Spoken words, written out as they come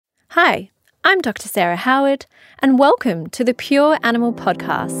Hi, I'm Dr. Sarah Howard, and welcome to the Pure Animal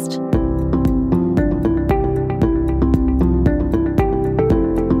Podcast.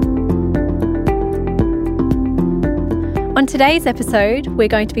 On today's episode, we're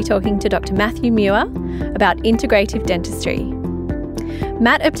going to be talking to Dr. Matthew Muir about integrative dentistry.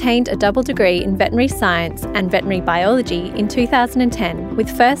 Matt obtained a double degree in veterinary science and veterinary biology in 2010 with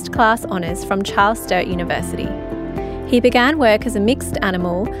first-class honours from Charles Sturt University. He began work as a mixed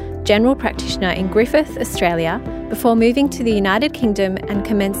animal general practitioner in Griffith, Australia, before moving to the United Kingdom and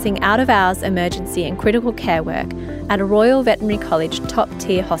commencing out-of-hours emergency and critical care work at a Royal Veterinary College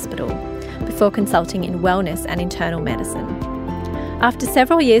top-tier hospital, before consulting in wellness and internal medicine. After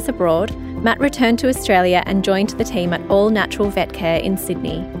several years abroad, Matt returned to Australia and joined the team at All Natural Vet Care in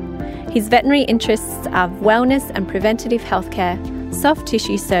Sydney. His veterinary interests are wellness and preventative healthcare, soft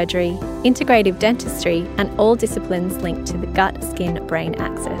tissue surgery, integrative dentistry, and all disciplines linked to the gut-skin-brain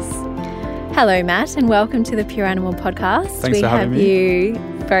axis. Hello, Matt, and welcome to the Pure Animal Podcast. Thanks for having me.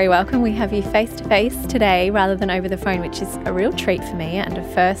 Very welcome. We have you face-to-face today rather than over the phone, which is a real treat for me and a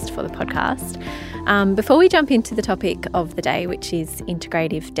first for the podcast. Before we jump into the topic of the day, which is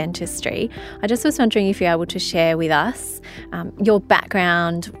integrative dentistry, I just was wondering if you're able to share with us your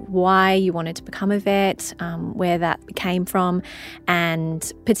background, why you wanted to become a vet, where that came from,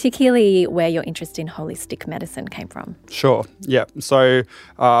 and particularly where your interest in holistic medicine came from. Sure. Yeah. So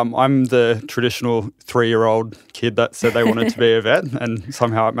I'm the traditional 3-year-old kid that said they wanted to be a vet, and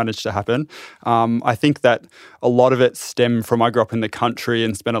somehow it managed to happen. I think that a lot of it stemmed from I grew up in the country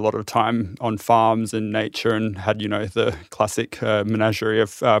and spent a lot of time on farms and nature and had, the classic menagerie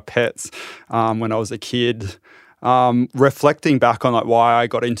of pets when I was a kid. Reflecting back on why I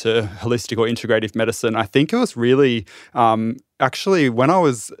got into holistic or integrative medicine, I think it was really actually when I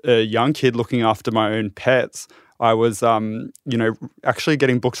was a young kid looking after my own pets. I was, actually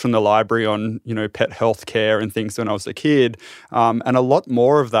getting books from the library on, pet health care and things when I was a kid. And a lot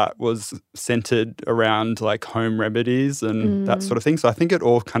more of that was centered around home remedies and that sort of thing. So I think it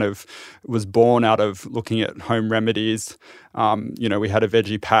all kind of was born out of looking at home remedies. We had a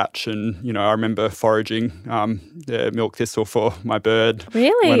veggie patch and, I remember foraging the milk thistle for my bird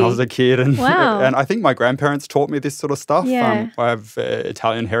when I was a kid. And, wow. And I think my grandparents taught me this sort of stuff. Yeah. I have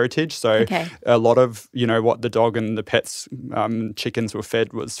Italian heritage. So a lot of, what the dog and the pets, chickens were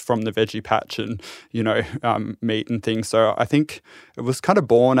fed was from the veggie patch and, meat and things. So I think it was kind of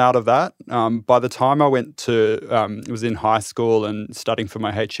born out of that. By the time I went to, was in high school and studying for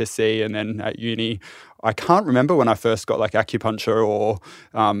my HSC and then at uni, I can't remember when I first got acupuncture or,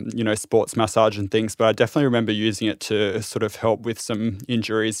 sports massage and things, but I definitely remember using it to sort of help with some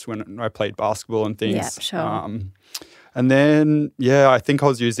injuries when I played basketball and things. Yeah, sure. And then, I think I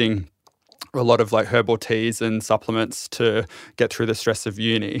was using a lot of herbal teas and supplements to get through the stress of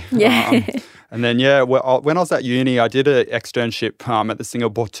uni. Yeah. And then, when I was at uni, I did an externship at the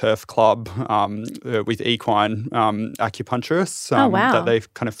Singapore Turf Club with equine acupuncturists oh, wow. that they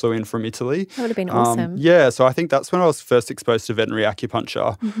kind of flew in from Italy. That would have been awesome. So I think that's when I was first exposed to veterinary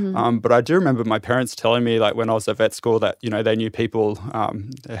acupuncture. Mm-hmm. But I do remember my parents telling me when I was at vet school that, they knew people,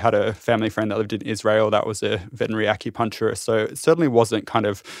 they had a family friend that lived in Israel that was a veterinary acupuncturist. So it certainly wasn't kind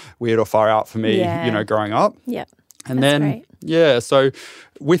of weird or far out for me, growing up. Yeah. And That's then, great. So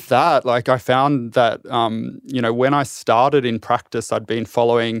with that, I found that, when I started in practice, I'd been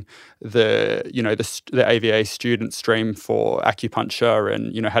following the AVA student stream for acupuncture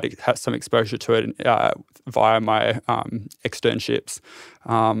and, had some exposure to it via my externships.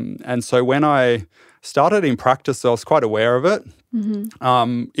 And so when I started in practice, I was quite aware of it.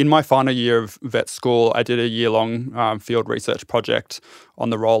 Mm-hmm. In my final year of vet school, I did a year-long field research project on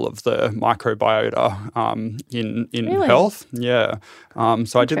the role of the microbiota in Really? health. Yeah.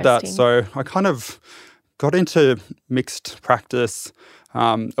 So I did that. So I kind of got into mixed practice,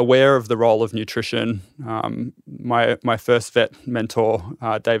 aware of the role of nutrition. My first vet mentor,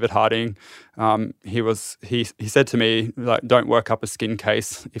 David Harding, he said to me, don't work up a skin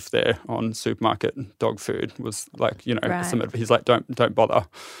case if they're on supermarket dog food. Was right. He's like, don't bother,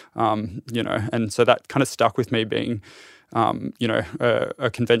 and so that kind of stuck with me being, a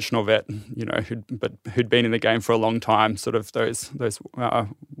conventional vet, who'd been in the game for a long time, sort of those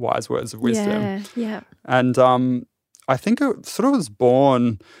wise words of wisdom. Yeah. And I think it sort of was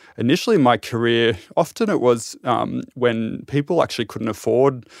born initially in my career. Often it was when people actually couldn't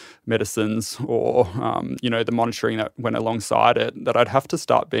afford medicines or, the monitoring that went alongside it, that I'd have to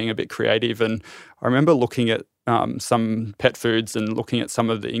start being a bit creative. And I remember looking at some pet foods and looking at some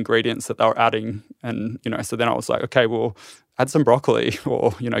of the ingredients that they were adding. And, so then I was like, okay, well, add some broccoli,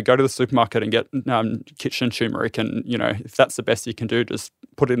 or, go to the supermarket and get kitchen turmeric, and, if that's the best you can do, just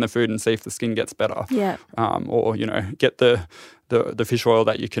put it in the food and see if the skin gets better. Yeah. Or, get the fish oil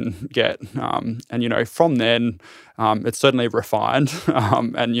that you can get. And, from then, it's certainly refined.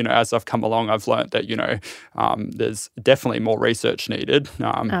 And, as I've come along, I've learned that, there's definitely more research needed.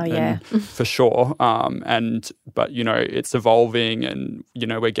 For sure. But, it's evolving, and,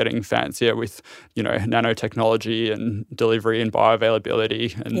 we're getting fancier with, nanotechnology and delivery and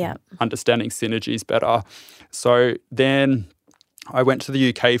bioavailability and understanding synergies better. So then I went to the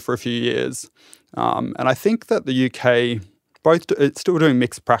UK for a few years. And I think that the UK, it's still doing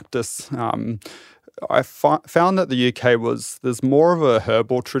mixed practice. I found that the UK there's more of a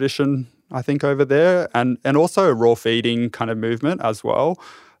herbal tradition, I think, over there, and also a raw feeding kind of movement as well.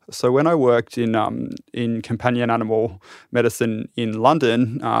 So when I worked in companion animal medicine in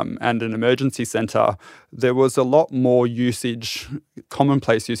London and an emergency centre, there was a lot more usage,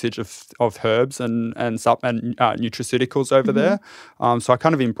 commonplace usage of herbs and nutraceuticals over there. So I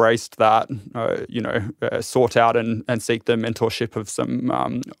kind of embraced that, sought out and seek the mentorship of some,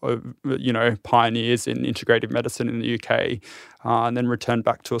 pioneers in integrative medicine in the UK, and then returned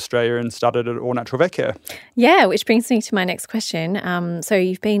back to Australia and started at All Natural Vet Care. Yeah, which brings me to my next question.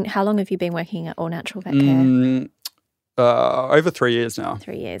 So how long have you been working at All Natural Vet Care? Over 3 years now.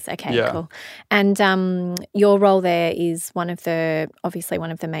 3 years. Okay, cool. And your role there is obviously one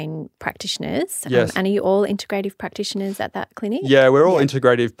of the main practitioners. Yes. And are you all integrative practitioners at that clinic? Yeah, we're all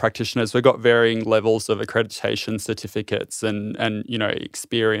integrative practitioners. We've got varying levels of accreditation certificates and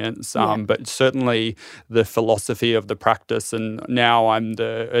experience, but certainly the philosophy of the practice. And now I'm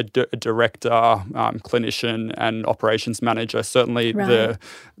a director, clinician, and operations manager. Certainly the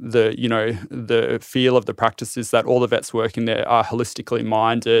feel of the practice is that all the vets working there are holistically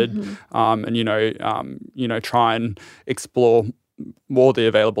minded, and try and explore more the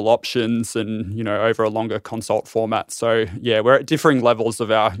available options, and over a longer consult format. So we're at differing levels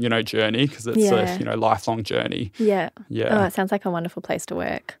of our journey, because it's a lifelong journey. Yeah. Oh, it sounds like a wonderful place to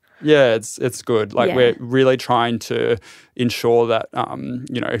work. Yeah, it's good. We're really trying to ensure that,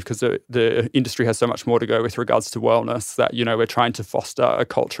 because the industry has so much more to go with regards to wellness, that, we're trying to foster a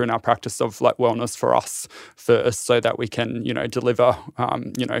culture in our practice of wellness for us first, so that we can, deliver,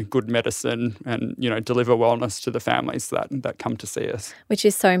 good medicine and, deliver wellness to the families that come to see us. Which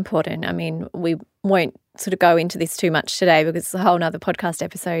is so important. I mean, we won't sort of go into this too much today because it's a whole nother podcast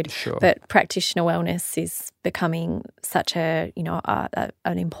episode. Sure. But practitioner wellness is becoming such an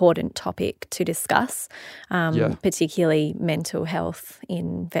important topic to discuss, particularly mental health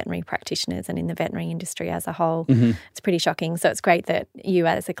in veterinary practitioners and in the veterinary industry as a whole. It's pretty shocking. So it's great that you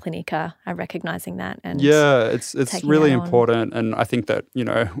as a clinic are recognising that. And it's really important. And I think that,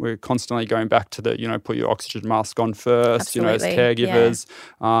 we're constantly going back to the, put your oxygen mask on first, as caregivers.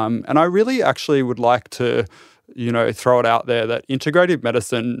 Yeah. And I really actually would like to, throw it out there that integrative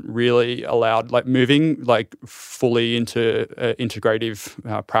medicine really allowed moving fully into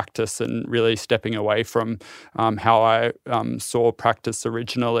integrative practice, and really stepping away from how I saw practice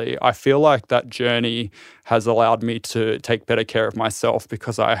originally. I feel like that journey has allowed me to take better care of myself,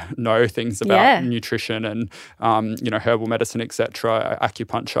 because I know things about nutrition and herbal medicine, etc.,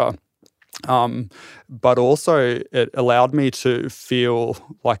 acupuncture. But also it allowed me to feel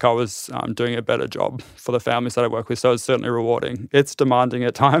like I was doing a better job for the families that I work with. So it's certainly rewarding. It's demanding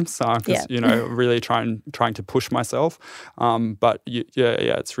at times, because really trying to push myself. But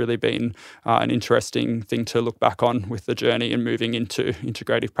it's really been an interesting thing to look back on with the journey and moving into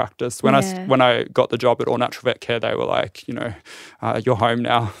integrative practice. When I got the job at All Natural Vet Care, they were like, you're home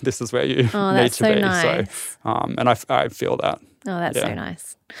now. This is where you need to be. Nice. So, and I feel that. Oh, that's so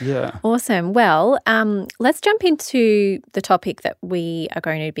nice. Yeah. Awesome. Well, let's jump into the topic that we are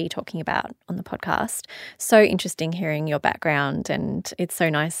going to be talking about on the podcast. So interesting hearing your background, and it's so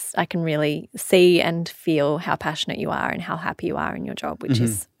nice. I can really see and feel how passionate you are and how happy you are in your job, which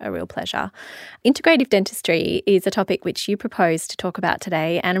is a real pleasure. Integrative dentistry is a topic which you proposed to talk about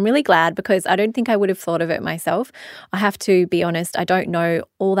today, and I'm really glad, because I don't think I would have thought of it myself. I have to be honest, I don't know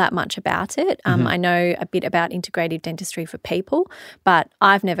all that much about it. I know a bit about integrative dentistry for people, but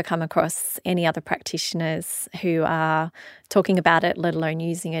I've never come across any other practitioners who are talking about it, let alone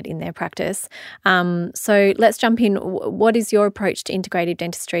using it in their practice. So let's jump in. What is your approach to integrative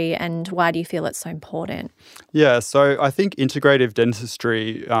dentistry, and why do you feel it's so important? Yeah, so I think integrative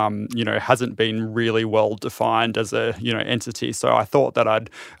dentistry, hasn't been really well defined as a, entity. So I thought that I'd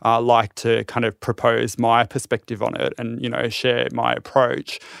like to kind of propose my perspective on it and, share my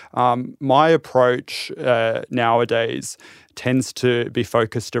approach. My approach nowadays tends to be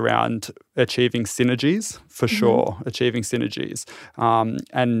focused around achieving synergies, for sure, achieving synergies,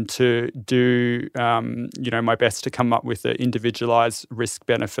 and to do, my best to come up with an individualised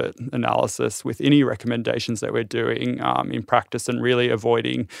risk-benefit analysis with any recommendations that we're doing in practice, and really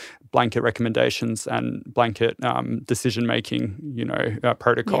avoiding blanket recommendations and blanket decision-making,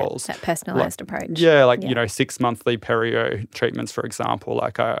 protocols. Yeah, that personalised approach. Yeah, 6 monthly perio treatments, for example.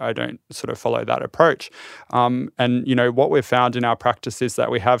 I don't sort of follow that approach. And what we've found in our practice is that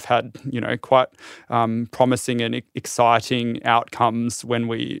we have had, quite promising and exciting outcomes when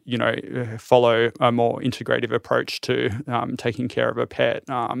we, follow a more integrative approach to taking care of a pet.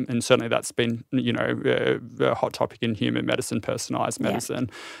 And certainly that's been, a hot topic in human medicine, personalised medicine.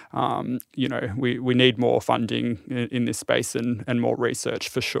 We need more funding in this space and more research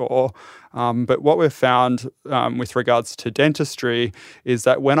for sure. But what we've found with regards to dentistry is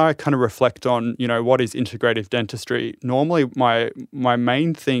that when I kind of reflect on, what is integrative dentistry, normally my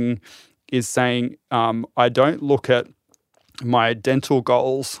main thing is saying I don't look at my dental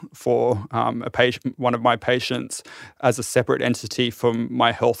goals for one of my patients as a separate entity from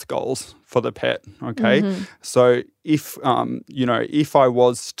my health goals for the pet. Okay, so if I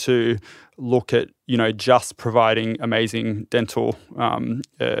was to look at just providing amazing dental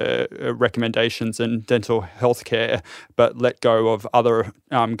recommendations and dental health care, but let go of other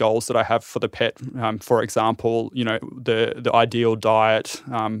goals that I have for the pet. For example, the ideal diet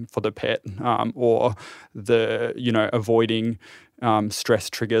for the pet, or the avoiding stress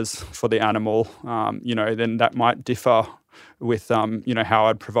triggers for the animal. Then that might differ with how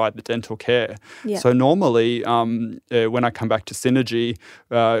I'd provide the dental care. Yeah. So normally when I come back to synergy,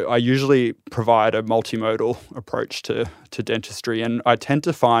 I usually provide a multimodal approach to dentistry, and I tend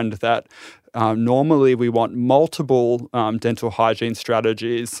to find that normally we want multiple dental hygiene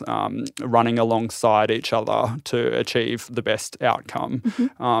strategies running alongside each other to achieve the best outcome.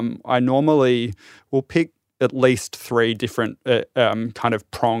 I normally will pick at least 3 different kind of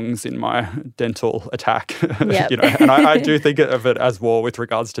prongs in my dental attack. Yep. And I do think of it as war with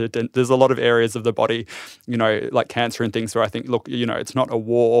regards to there's a lot of areas of the body, like cancer and things where I think, look, it's not a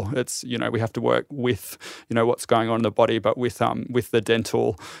war. It's, we have to work with, what's going on in the body, but with the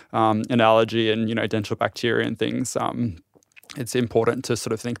dental analogy and, dental bacteria and things. It's important to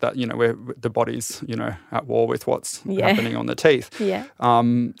sort of think that, the body's, at war with what's happening on the teeth. Yeah.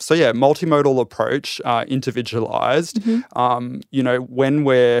 Multimodal approach, individualized, when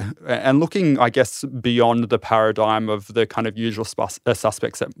we're, and looking, I guess, beyond the paradigm of the kind of usual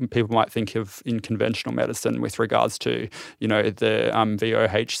suspects that people might think of in conventional medicine with regards to, the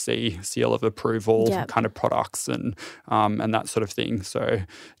VOHC seal of approval kind of products and that sort of thing. So,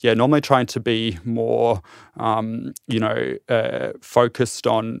 normally trying to be more, focused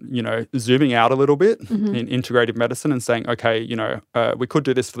on, zooming out a little bit in integrative medicine and saying, okay, we could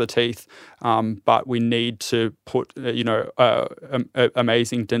do this for the teeth, but we need to put,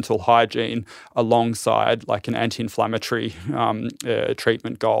 amazing dental hygiene alongside like an anti-inflammatory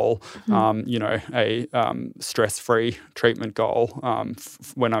treatment goal, a stress-free treatment goal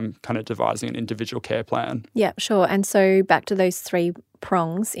when I'm kind of devising an individual care plan. Yeah, sure. And so back to those 3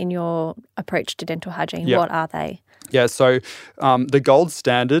 prongs in your approach to dental hygiene, what are they? Yeah, so the gold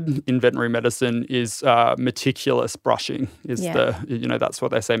standard in veterinary medicine is meticulous brushing. That's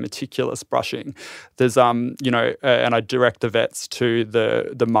what they say, meticulous brushing. There's and I direct the vets to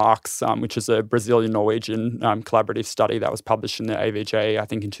the MARCS, which is a Brazilian-Norwegian collaborative study that was published in the AVJ, I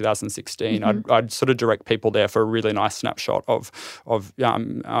think in 2016. I'd sort of direct people there for a really nice snapshot of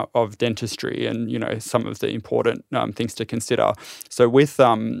dentistry and some of the important things to consider. So with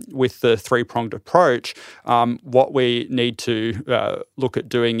the 3-pronged approach, what we need to look at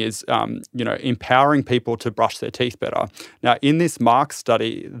doing is, empowering people to brush their teeth better. Now, in this MARCS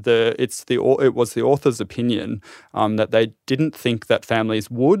study, it was the author's opinion that they didn't think that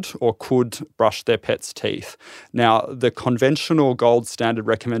families would or could brush their pets' teeth. Now, the conventional gold standard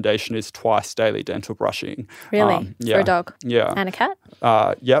recommendation is twice daily dental brushing. Really? For a dog? Yeah. And a cat?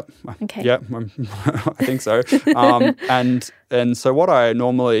 Yep. Okay. Yep. I think so. And so what I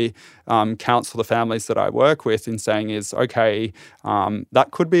normally counsel the families that I work with in saying is, okay, that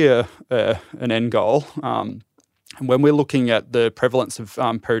could be an end goal. When we're looking at the prevalence of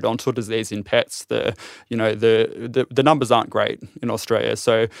periodontal disease in pets, the numbers aren't great in Australia.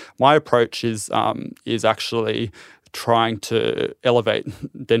 So my approach is actually trying to elevate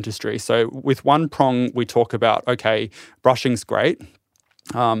dentistry. So with one prong, we talk about, okay, brushing's great.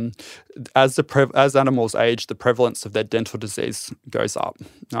 As animals age, the prevalence of their dental disease goes up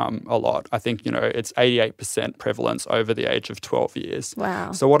a lot. I think, it's 88% prevalence over the age of 12 years.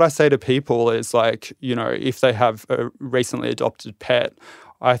 Wow. So what I say to people is like, if they have a recently adopted pet,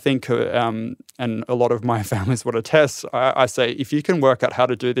 I think, and a lot of my families would attest, I say, if you can work out how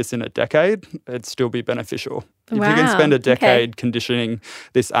to do this in a decade, it'd still be beneficial. If you can spend a decade conditioning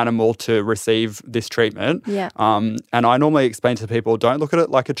this animal to receive this treatment, and I normally explain to people, don't look at it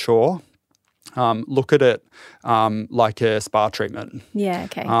like a chore. Look at it like a spa treatment. Yeah,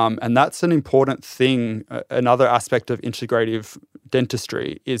 okay. And that's an important thing. Another aspect of integrative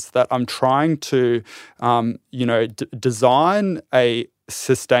dentistry is that I'm trying to, design a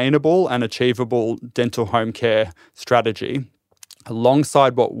sustainable and achievable dental home care strategy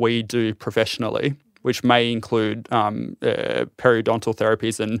alongside what we do professionally, which may include periodontal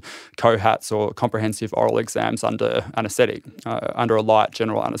therapies and COHATs or comprehensive oral exams under anaesthetic. Under a light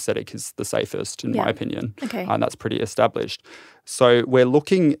general anaesthetic is the safest, in my opinion. Okay. And that's pretty established. So we're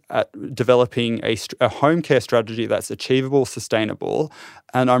looking at developing a home care strategy that's achievable, sustainable,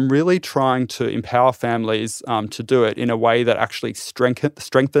 and I'm really trying to empower families to do it in a way that actually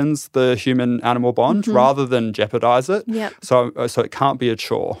strengthens the human-animal bond rather than jeopardize it. Yep. So it can't be a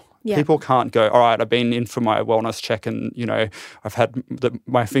chore. Yeah. People can't go, all right, I've been in for my wellness check and, I've had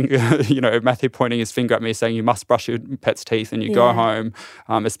my finger, Matthew pointing his finger at me saying you must brush your pet's teeth and you go home,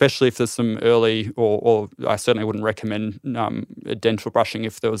 especially if there's some early or I certainly wouldn't recommend dental brushing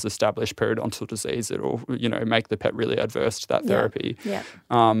if there was established periodontal disease. It'll, make the pet really adverse to that therapy. Yeah.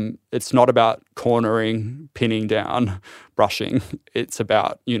 It's not about cornering, pinning down, brushing. It's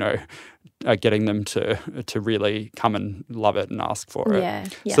about, getting them to really come and love it and ask for it.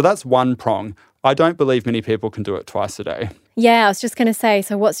 Yeah. So that's one prong. I don't believe many people can do it twice a day. Yeah, I was just going to say,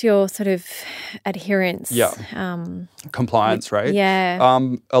 so what's your sort of adherence? Compliance rate? Yeah.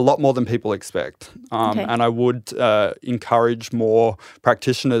 A lot more than people expect. Okay. And I would encourage more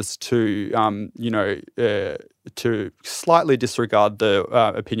practitioners to slightly disregard the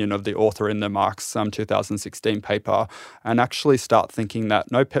opinion of the author in the Marks 2016 paper and actually start thinking that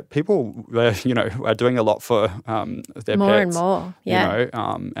people are doing a lot for their more pets. And more, yeah.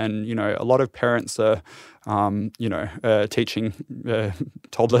 And a lot of parents are teaching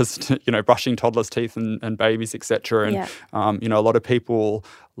toddlers, brushing toddlers' teeth and babies, etc. And a lot of people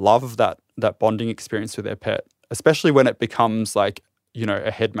love that bonding experience with their pet, especially when it becomes like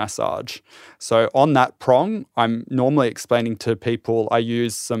a head massage. So on that prong, I'm normally explaining to people, I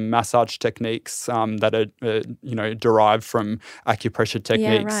use some massage techniques that are, derived from acupressure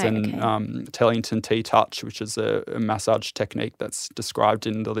techniques Tellington T-Touch, which is a massage technique that's described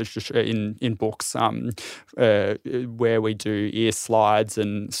in the literature, in books, where we do ear slides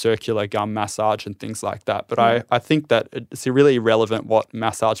and circular gum massage and things like that. But I think that it's really irrelevant what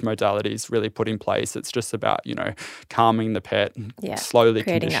massage modalities really put in place. It's just about, calming the pet, slowly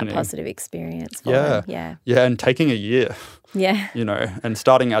creating conditioning. That positive experience for them. Yeah, and taking a year. Yeah. And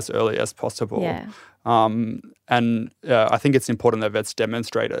starting as early as possible. Yeah. And I think it's important that vets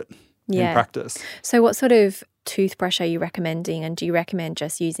demonstrate it in practice. So what sort of toothbrush are you recommending, and do you recommend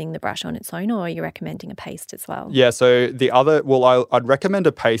just using the brush on its own, or are you recommending a paste as well? Yeah, so I'd recommend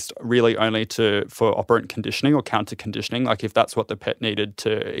a paste really only for operant conditioning or counter conditioning. Like if that's what the pet needed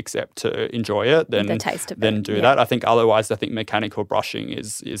to accept to enjoy it, then the taste of then it. Do that. I think otherwise, I think mechanical brushing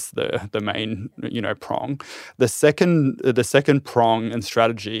is the main prong. The second prong and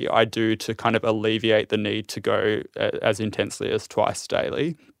strategy I do to kind of alleviate the need to go as intensely as twice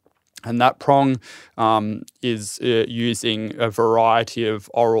daily. And that prong is using a variety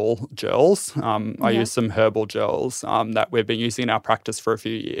of oral gels. I use some herbal gels that we've been using in our practice for a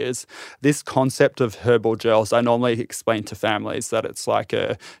few years. This concept of herbal gels, I normally explain to families that it's like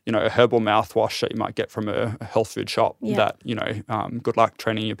a herbal mouthwash that you might get from a health food shop that, good luck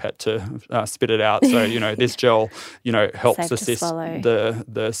training your pet to spit it out. So, this gel, helps assist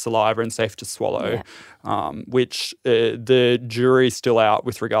the saliva and safe to swallow, which the jury's still out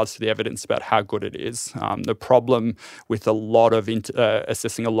with regards to the evidence about how good it is. The problem with a lot of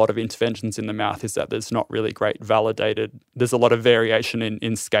assessing a lot of interventions in the mouth is that there's not really great validated. There's a lot of variation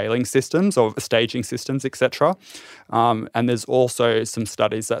in scaling systems or staging systems, etc. And there's also some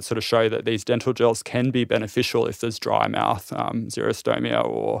studies that sort of show that these dental gels can be beneficial if there's dry mouth, xerostomia,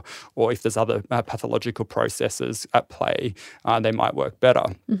 or if there's other pathological processes at play, they might work better.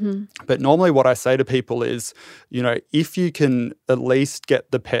 Mm-hmm. But normally what I say to people is, if you can at least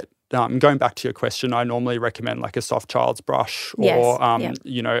get the pet going back to your question, I normally recommend like a soft child's brush or, Yes,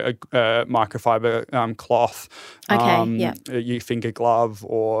 you know, a microfiber cloth, your finger glove,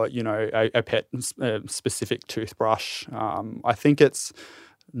 or, you know, a pet specific toothbrush. I think I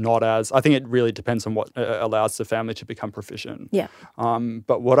think it really depends on what allows the family to become proficient. Yeah.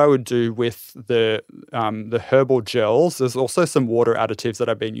 But what I would do with the herbal gels, there's also some water additives that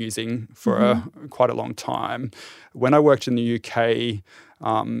I've been using for quite a long time. When I worked in the UK,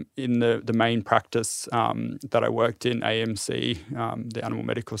 in the main practice that I worked in, AMC, the Animal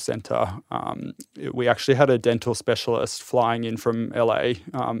Medical Centre, we actually had a dental specialist flying in from LA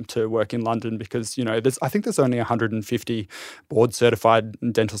to work in London because, you know, I think there's only 150 board certified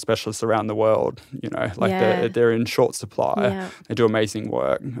dental specialists around the world. You know, like they're in short supply. Yeah. They do amazing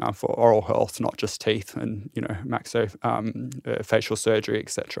work for oral health, not just teeth and, you know, facial surgery,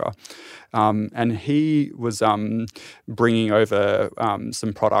 etc. And he was bringing over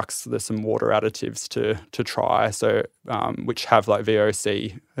some products. There's some water additives to try, so which have like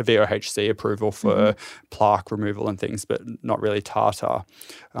VOHC approval for plaque removal and things, but not really tartar.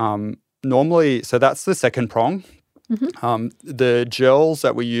 Normally, so that's the second prong. The gels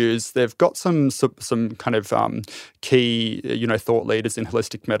that we use, they've got some kind of key, you know, thought leaders in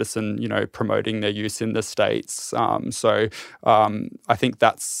holistic medicine, you know, promoting their use in the States. So I think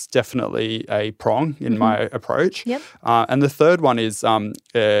that's definitely a prong in my approach. Yep. And the third one is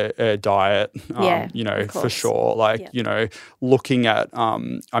a diet, you know, for sure. Like, you know, looking at,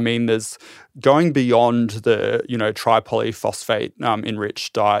 I mean, there's going beyond the, you know, tripolyphosphate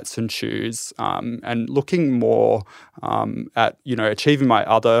enriched diets and chews, and looking more at, you know, achieving my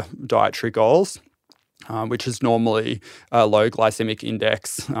other dietary goals, which is normally a low glycemic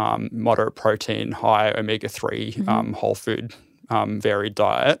index, moderate protein, high omega-3 whole food varied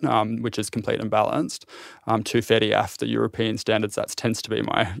diet, which is complete and balanced. Too fatty after European standards, that tends to be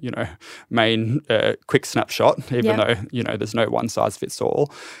my, you know, main quick snapshot, even though, you know, there's no one size fits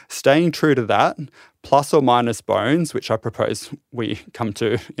all. Staying true to that, plus or minus bones, which I propose we come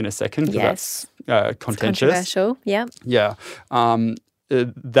to in a second, because that's contentious. Controversial, Yeah.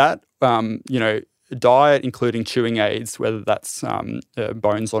 That, you know, diet, including chewing aids, whether that's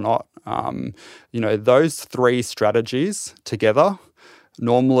bones or not, you know, those three strategies together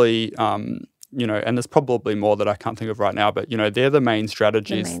normally, you know, and there's probably more that I can't think of right now, but, you know, they're the main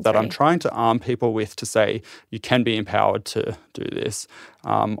strategies that I'm trying to arm people with to say you can be empowered to do this.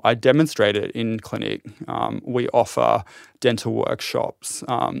 I demonstrate it in clinic. We offer dental workshops.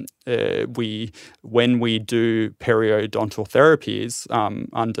 When we do periodontal therapies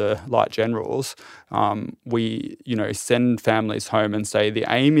under Light Generals, we, you know, send families home and say the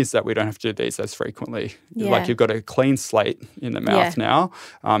aim is that we don't have to do these as frequently. Like, you've got a clean slate in the mouth now.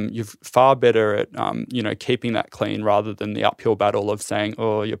 You're far better at, you know, keeping that clean rather than the uphill battle of saying,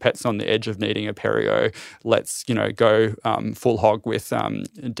 oh, your pet's on the edge of needing a perio. Let's, you know, go full hog with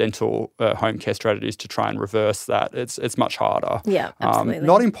dental home care strategies to try and reverse that. It's much harder. Yeah, absolutely.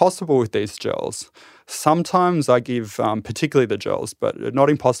 Not impossible with these gels. Sometimes I give, particularly the gels, but not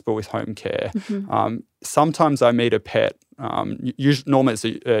impossible with home care. Sometimes I meet a pet. Normally it's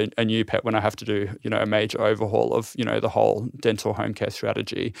a new pet when I have to do, you know, a major overhaul of, you know, the whole dental home care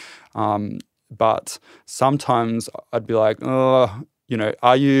strategy. But sometimes I'd be like, oh, you know,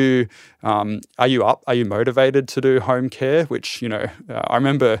 are you motivated to do home care? Which, you know, I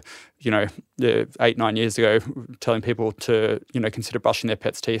remember, you know, 8-9 years ago, telling people to, you know, consider brushing their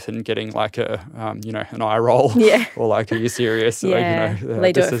pet's teeth and getting like a, you know, an eye roll, or like, are you serious? Yeah, you know,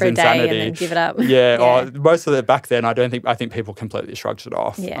 they do it for insanity. A day and then give it up. Most of it back then, I think people completely shrugged it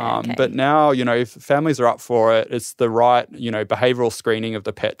off. But now, you know, if families are up for it, it's the right, you know, behavioural screening of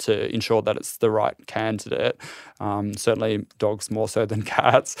the pet to ensure that it's the right candidate. Certainly dogs more so than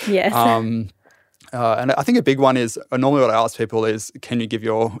cats. Yes. And I think a big one is, normally what I ask people is, can you give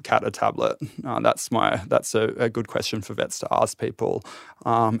your cat a tablet? That's a good question for vets to ask people.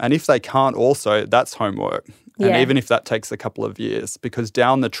 And if they can't also, that's homework. And even if that takes a couple of years, because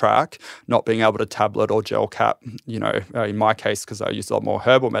down the track, not being able to tablet or gel cap, you know, in my case, because I use a lot more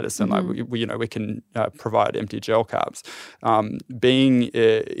herbal medicine, like we can provide empty gel caps. Being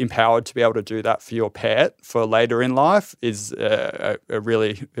empowered to be able to do that for your pet for later in life is a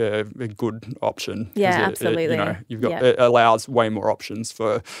really a good option. Yeah, absolutely. You know, it allows way more options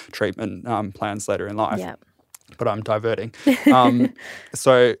for treatment plans later in life. Yeah. But I'm diverting.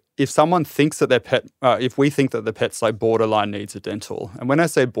 So if someone thinks that their pet, if we think that the pet's like borderline needs a dental, and when I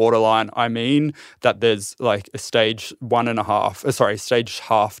say borderline, I mean that there's like a stage stage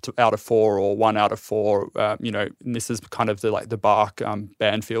half out of 4 or 1 out of 4, and this is kind of the Bark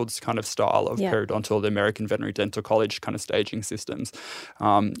Banfield's kind of style of periodontal, the American Veterinary Dental College kind of staging systems.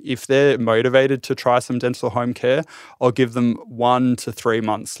 If they're motivated to try some dental home care, I'll give them 1 to 3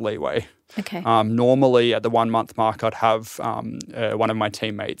 months leeway. Okay. Normally at the 1 month mark, I'd have one of my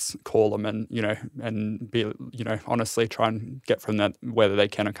teammates call them and be honestly try and get from that whether they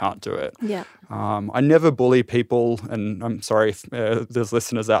can or can't do it. Yeah. I never bully people, and I'm sorry if there's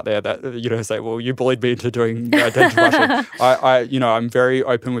listeners out there that say, well, you bullied me into doing dental brushing. I'm very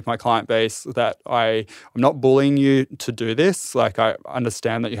open with my client base that I'm not bullying you to do this. Like, I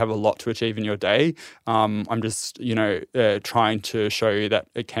understand that you have a lot to achieve in your day. I'm just trying to show you that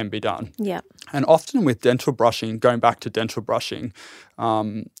it can be done. Yeah. And often with dental brushing, going back to dental brushing,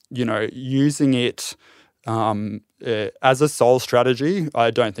 using it as a sole strategy,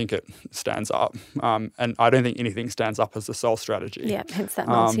 I don't think it stands up. And I don't think anything stands up as a sole strategy. Yeah, hence that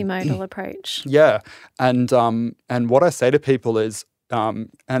multimodal approach. Yeah. And what I say to people is,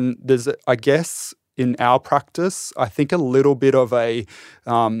 and there's, I guess, in our practice, I think a little bit of a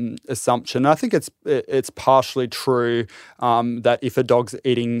assumption. I think it's partially true that if a dog's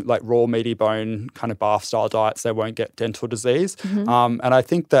eating like raw meaty bone kind of bath style diets, they won't get dental disease. Mm-hmm. And I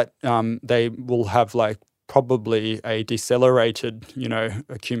think that they will have like probably a decelerated,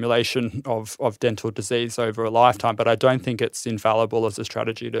 accumulation of dental disease over a lifetime. But I don't think it's infallible as a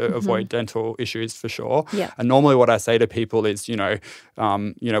strategy to avoid dental issues for sure. Yeah. And normally what I say to people is, we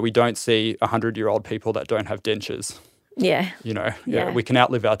don't see 100-year-old people that don't have dentures. Yeah. We can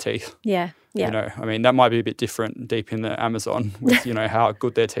outlive our teeth. Yeah. Yeah. That might be a bit different deep in the Amazon with, how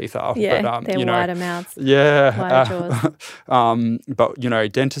good their teeth are. Yeah, but, their wider mouths. Yeah. Wider jaws. But,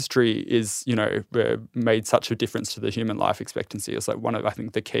 dentistry is, made such a difference to the human life expectancy. It's like one of, I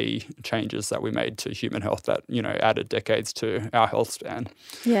think, the key changes that we made to human health that, added decades to our health span.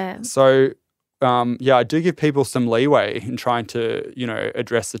 Yeah. So, I do give people some leeway in trying to,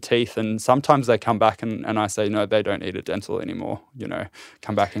 address the teeth. And sometimes they come back and I say, no, they don't need a dental anymore,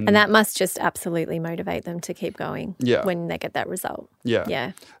 come back. And that must just absolutely motivate them to keep going when they get that result. Yeah.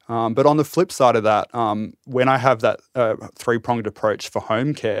 Yeah. But on the flip side of that, when I have that three-pronged approach for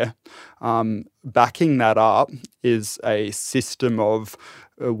home care, backing that up is a system of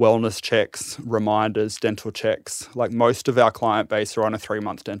wellness checks, reminders, dental checks. Like most of our client base are on a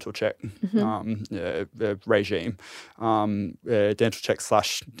 3-month dental check regime, dental check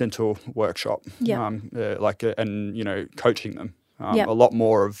 / dental workshop, coaching them. A lot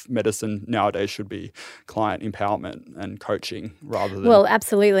more of medicine nowadays should be client empowerment and coaching rather than... Well,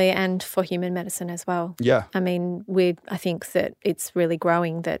 absolutely, and for human medicine as well. Yeah. I mean, I think that it's really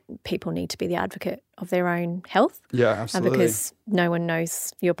growing that people need to be the advocate of their own health. Yeah, absolutely. Because no one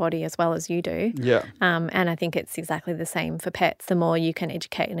knows your body as well as you do. Yeah. And I think it's exactly the same for pets. The more you can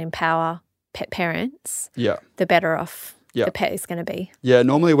educate and empower pet parents, the better off the pet is going to be. Yeah,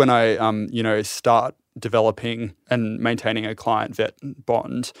 normally when I, start developing and maintaining a client-vet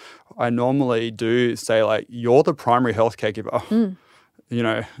bond, I normally do say, like, you're the primary health caregiver. Mm.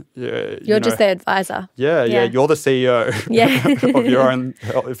 You're just their advisor. Yeah, you're the CEO of your own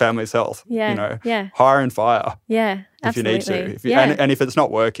family's health. Yeah, hire and fire. Yeah, if absolutely. you need to. And if it's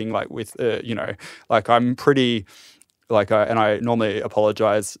not working, like with, I'm pretty... and I normally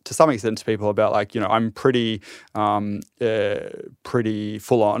apologize to some extent to people about, I'm pretty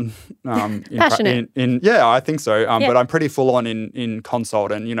full on. Passionate. I think so. But I'm pretty full on in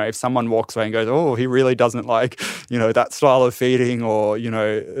consult. And, if someone walks away and goes, oh, he really doesn't like, that style of feeding or,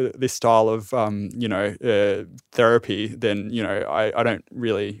 this style of, therapy, then, I don't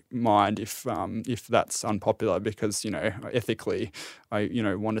really mind if that's unpopular because, ethically, I,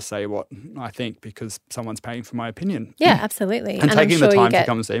 want to say what I think because someone's paying for my opinion. Yeah, absolutely. And taking the time to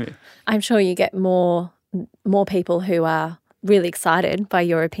come and see me. I'm sure you get more people who are really excited by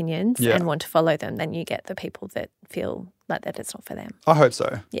your opinions and want to follow them than you get the people that feel like that it's not for them. I hope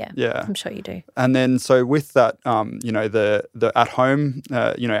so. Yeah. I'm sure you do. And then so with that, the at-home,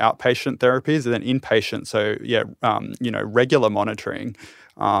 outpatient therapies and then inpatient. So, regular monitoring.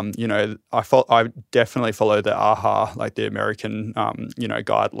 I definitely follow the AHA, like the American,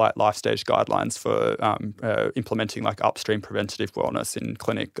 life stage guidelines for implementing like upstream preventative wellness in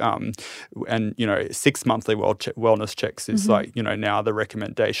clinic. And 6 monthly wellness checks is now the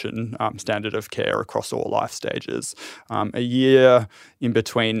recommendation standard of care across all life stages. A year in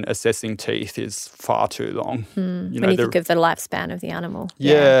between assessing teeth is far too long. When you think of the lifespan of the animal.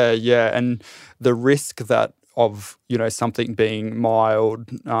 Yeah. And the risk that of, something being mild,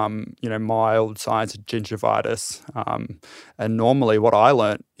 mild signs of gingivitis. And normally what I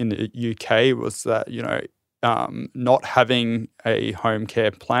learnt in the UK was that, not having a home care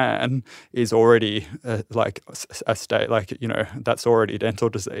plan is already a state, that's already dental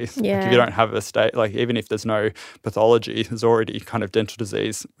disease. Yeah. Like if you don't have a state, even if there's no pathology, there's already kind of dental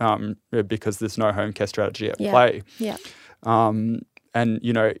disease because there's no home care strategy at play. Yeah. And,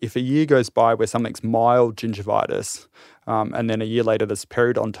 if a year goes by where something's mild gingivitis and then a year later there's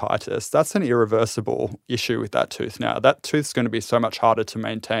periodontitis, that's an irreversible issue with that tooth now. That tooth's going to be so much harder to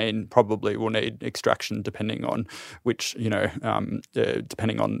maintain, probably will need extraction depending on which,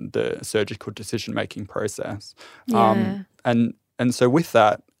 depending on the surgical decision-making process. Yeah. And so with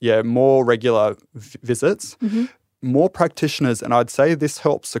that, more regular visits. Mm-hmm. More practitioners, and I'd say this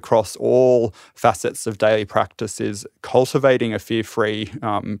helps across all facets of daily practice, is cultivating a fear-free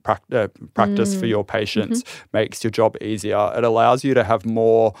practice for your patients makes your job easier. It allows you to have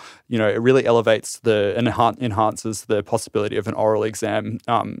more, it really elevates and enhances the possibility of an oral exam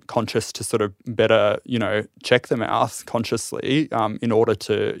conscious to sort of better, check the mouth consciously in order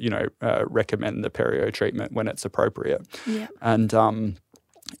to, recommend the perio treatment when it's appropriate. Yeah. And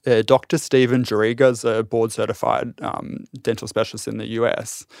Dr. Stephen Juriga is a board-certified dental specialist in the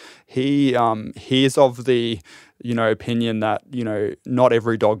US. He is of the, opinion that, not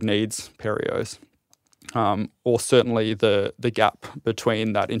every dog needs perios. Or certainly the gap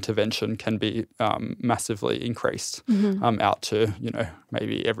between that intervention can be massively increased out to,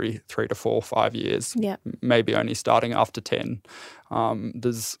 maybe every 3 to 4, 5 years, maybe only starting after 10.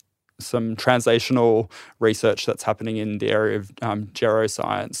 There's some translational research that's happening in the area of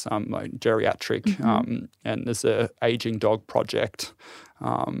geroscience, like geriatric, and there's a aging dog project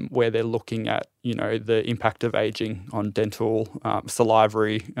where they're looking at, the impact of aging on dental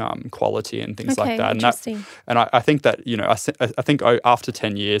salivary quality and things like that. Interesting. And I think that, I think after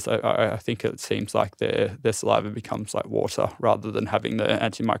 10 years, I think it seems like their saliva becomes like water rather than having the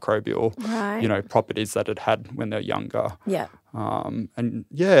antimicrobial, properties that it had when they're younger. Yeah.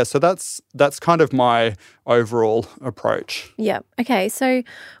 So that's kind of my overall approach. Yeah. Okay. So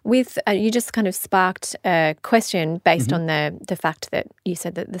with you just kind of sparked a question based on the fact that you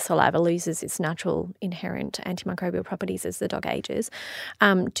said that the saliva loses its natural inherent antimicrobial properties as the dog ages.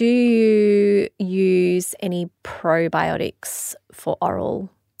 Do you use any probiotics for oral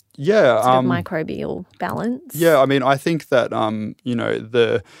sort of microbial balance? Yeah, I mean, I think that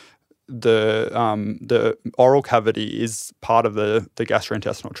the oral cavity is part of the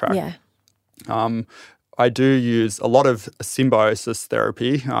gastrointestinal tract. Yeah. I do use a lot of symbiosis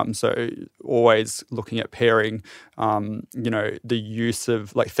therapy, so always looking at pairing, the use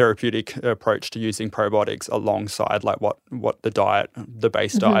of like therapeutic approach to using probiotics alongside like what the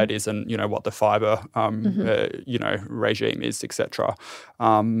base diet is and, what the fiber, regime is, etc.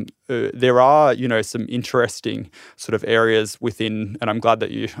 There are, some interesting sort of areas within, and I'm glad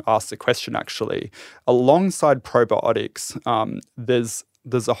that you asked the question actually, alongside probiotics, there's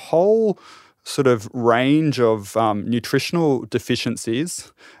a whole sort of range of nutritional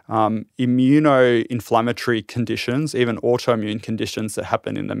deficiencies, immunoinflammatory conditions, even autoimmune conditions that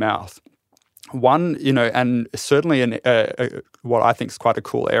happen in the mouth. One, and certainly what I think is quite a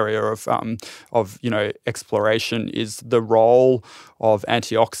cool area of exploration is the role of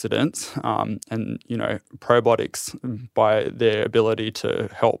antioxidants and probiotics by their ability to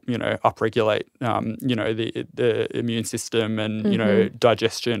help upregulate the immune system and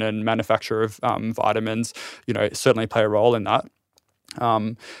digestion and manufacture of vitamins certainly play a role in that.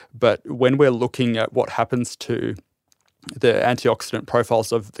 But when we're looking at what happens to the antioxidant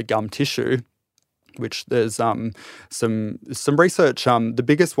profiles of the gum tissue, which there's some research. The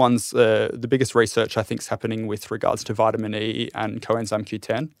biggest research I think is happening with regards to vitamin E and coenzyme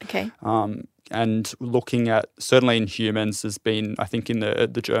Q10. Okay. And looking at, certainly in humans, there's been, I think in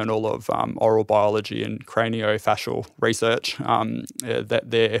the Journal of Oral Biology and Craniofacial Research, that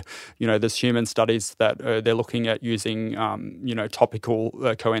there's human studies that they're looking at using, topical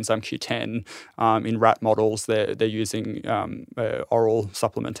coenzyme Q10 in rat models. They're using oral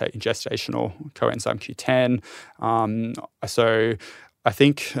supplementation gestational coenzyme Q10. So I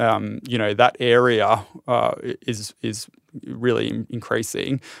think that area is really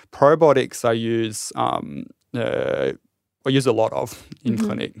increasing. Probiotics I use a lot of in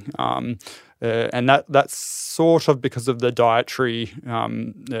clinic, and that's sort of because of the dietary. A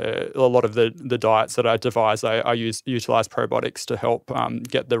lot of the diets that I devise, I utilize probiotics to help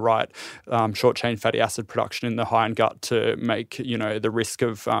get the right short chain fatty acid production in the hind gut to make the risk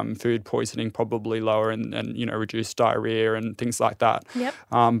of food poisoning probably lower and reduce diarrhea and things like that. Yep.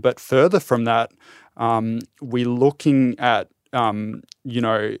 But further from that, we're looking at,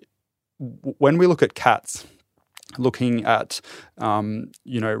 when we look at cats, looking at,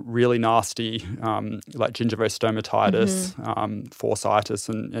 really nasty like gingivostomatitis,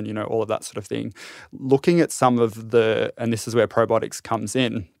 forsythia, and all of that sort of thing. Looking at some of and this is where probiotics comes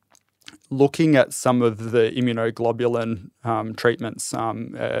in, looking at some of the immunoglobulin treatments,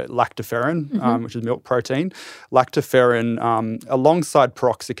 lactoferrin, which is milk protein. Lactoferrin, alongside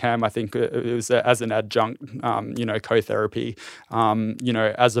piroxicam, I think it was as an adjunct, co-therapy,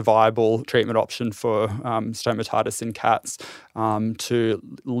 as a viable treatment option for stomatitis in cats, to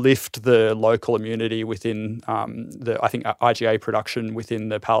lift the local immunity within IgA production within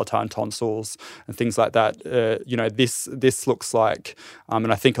the palatine tonsils and things like that. This looks like,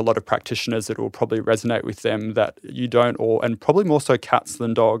 and I think a lot of practitioners, it will probably resonate with them, that you don't and probably more so cats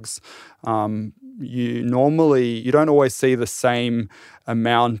than dogs, you don't always see the same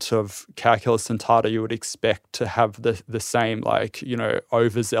amount of calculus and tartar you would expect to have the same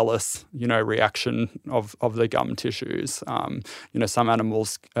overzealous reaction of the gum tissues. Some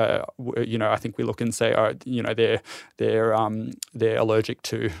animals I think we look and say, they're allergic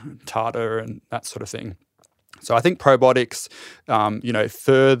to tartar and that sort of thing. So I think probiotics,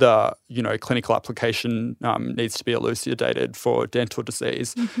 further, clinical application needs to be elucidated for dental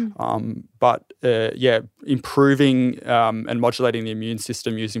disease. But improving and modulating the immune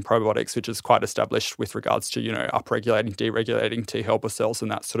system using probiotics, which is quite established with regards to, upregulating, deregulating T helper cells and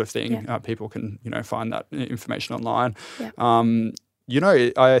that sort of thing. People can, find that information online.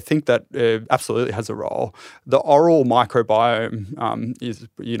 I think that absolutely has a role. The oral microbiome is,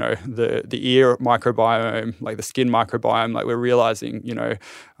 the ear microbiome, like the skin microbiome. Like we're realizing,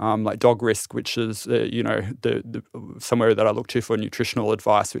 like dog risk, which is, the somewhere that I look to for nutritional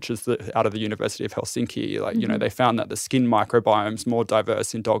advice, which is out of the University of Helsinki. Like, they found that the skin microbiome is more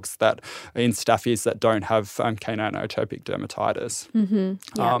diverse in dogs in staffies that don't have canine atopic dermatitis.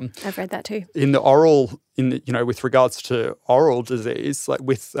 I've read that too. In the oral, with regards to oral disease, like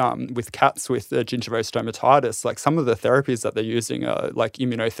with cats with gingivostomatitis, like some of the therapies that they're using are like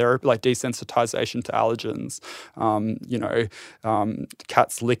immunotherapy, like desensitization to allergens.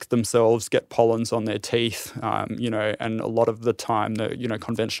 Cats lick themselves, get pollens on their teeth, and a lot of the time the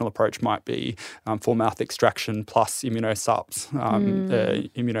conventional approach might be full mouth extraction plus immunosups,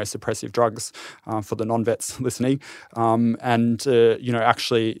 immunosuppressive drugs for the non-vets listening, and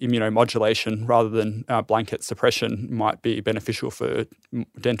actually immunomodulation rather than blanket suppression might be beneficial for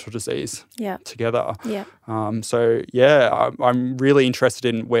dental disease together. I'm really interested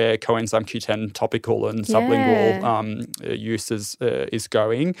in where coenzyme Q10 topical and sublingual use is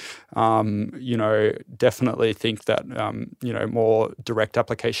going. Definitely think that more direct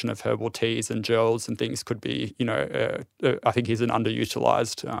application of herbal teas and gels and things could be, I think is an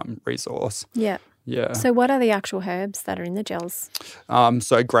underutilized resource. Yeah. So what are the actual herbs that are in the gels?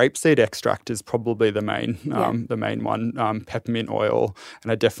 So grapeseed extract is probably the main one, peppermint oil.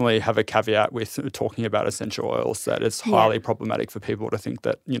 And I definitely have a caveat with talking about essential oils that it's highly problematic for people to think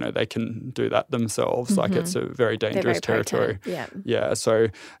that, they can do that themselves. Like it's a very dangerous territory. So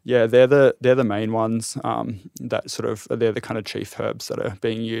they're the main ones that sort of, they're the kind of chief herbs that are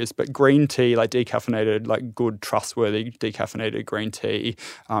being used. But green tea, like decaffeinated, like good, trustworthy decaffeinated green tea,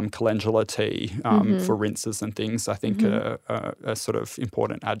 calendula tea, for rinses and things, I think are sort of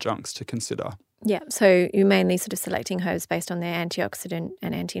important adjuncts to consider. Yeah, so you're mainly sort of selecting herbs based on their antioxidant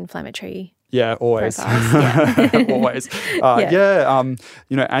and anti-inflammatory. Yeah, always. Always.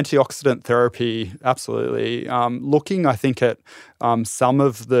 Antioxidant therapy, absolutely. Looking, I think, at some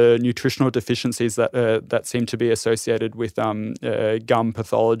of the nutritional deficiencies that seem to be associated with gum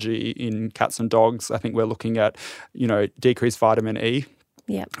pathology in cats and dogs. I think we're looking at, decreased vitamin E.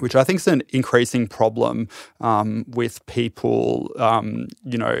 Which I think is an increasing problem with people,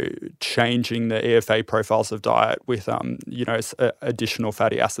 changing the EFA profiles of diet with, additional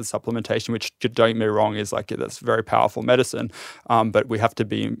fatty acid supplementation, which, don't get me wrong, is that's very powerful medicine. But we have to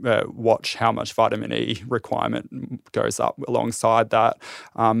watch how much vitamin E requirement goes up alongside that.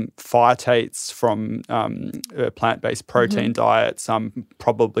 Phytates from plant-based protein diets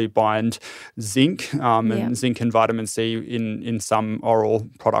probably bind zinc, and zinc and vitamin C in some oral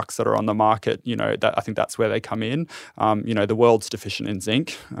products that are on the market, that I think that's where they come in. The world's deficient in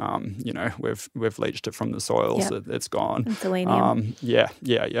zinc. We've leached it from the soil, so it's gone. And selenium.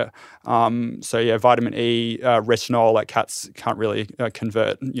 Vitamin E, retinol, like cats can't really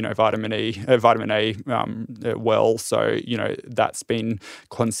convert, vitamin A well. So, that's been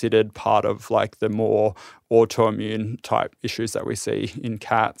considered part of like the more autoimmune type issues that we see in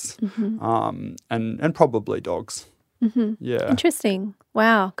cats, and probably dogs. Yeah. Interesting.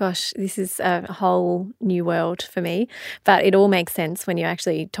 Wow, gosh, this is a whole new world for me. But it all makes sense when you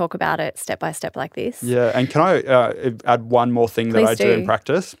actually talk about it step by step like this. Yeah, and can I add one more thing that Please I do in do.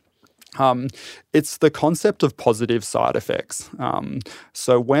 practice? It's the concept of positive side effects.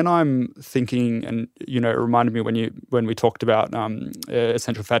 So when I'm thinking, and it reminded me when we talked about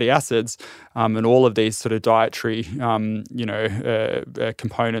essential fatty acids and all of these sort of dietary components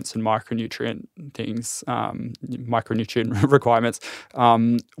and micronutrient things, micronutrient requirements,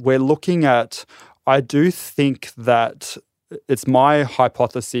 we're looking at. I do think that. It's my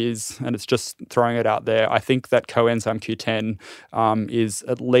hypothesis, and it's just throwing it out there. I think that coenzyme Q10 is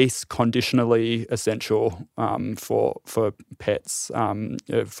at least conditionally essential for pets,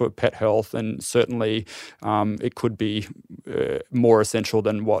 for pet health, and certainly it could be more essential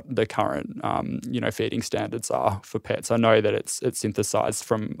than what the current feeding standards are for pets. I know that it's synthesized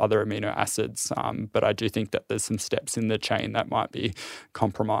from other amino acids, but I do think that there's some steps in the chain that might be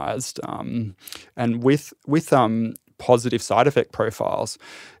compromised. And with positive side effect profiles,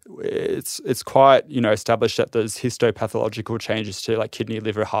 it's quite established that there's histopathological changes to like kidney,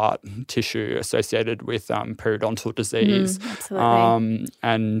 liver, heart tissue associated with periodontal disease,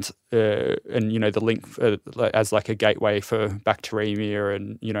 and the link as like a gateway for bacteremia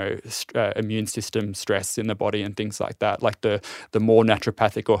and immune system stress in the body and things like that. Like the more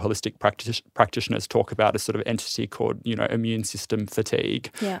naturopathic or holistic practitioners talk about a sort of entity called immune system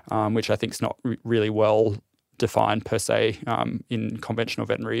fatigue, which I think is not really well defined per se in conventional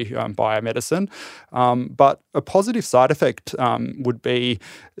veterinary biomedicine. But a positive side effect would be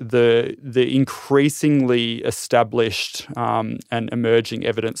the increasingly established and emerging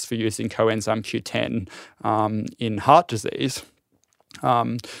evidence for using coenzyme Q10 in heart disease.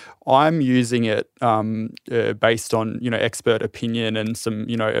 I'm using it based on expert opinion and some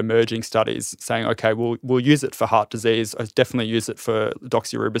emerging studies saying, okay, we'll use it for heart disease. I definitely use it for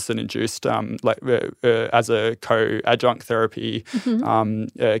doxorubicin induced as a co-adjunct therapy,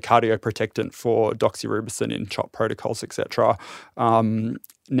 cardioprotectant for doxorubicin in CHOP protocols, etc.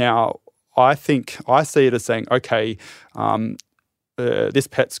 Now, I think I see it as saying, okay, this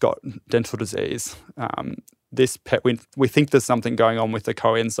pet's got dental disease. This pet, we think there's something going on with the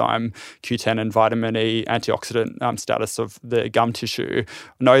coenzyme Q10 and vitamin E antioxidant status of the gum tissue.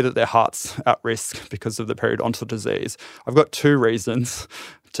 I know that their heart's at risk because of the periodontal disease. I've got two reasons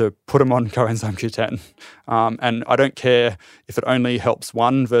to put them on coenzyme Q10. And I don't care if it only helps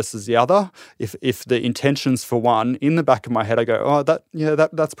one versus the other. If the intentions for one, in the back of my head, I go,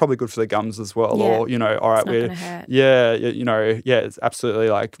 that's probably good for the gums as well. Yeah. Or, all right, it's absolutely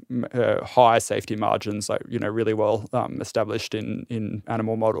like high safety margins, like, really well established in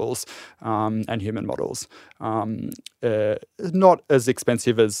animal models and human models. Not as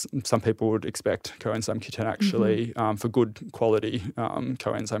expensive as some people would expect coenzyme Q10 actually for good quality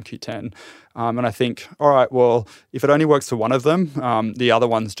coenzyme Q10. And I think, all right, well, if it only works for one of them, the other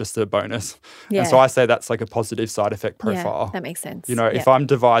one's just a bonus. Yeah. And so I say that's like a positive side effect profile. Yeah, that makes sense. If I'm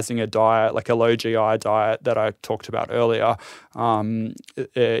devising a diet, like a low GI diet that I talked about earlier,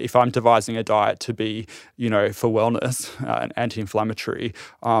 if I'm devising a diet to be, for wellness and anti-inflammatory,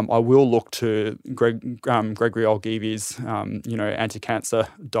 I will look to Gregory Olgivi's, anti-cancer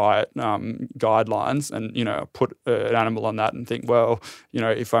diet guidelines and, put an animal on that and think, well,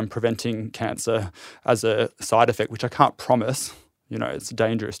 if I'm preventing cancer as a side effect, which I can't promise, it's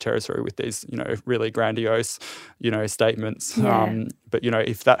dangerous territory with these, really grandiose, statements. Yeah. But,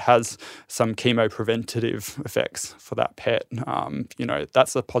 if that has some chemopreventative effects for that pet,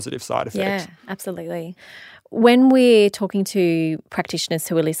 that's a positive side effect. Yeah, absolutely. When we're talking to practitioners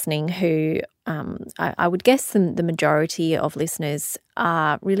who are listening who I would guess the majority of listeners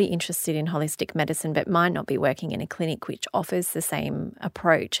are really interested in holistic medicine but might not be working in a clinic which offers the same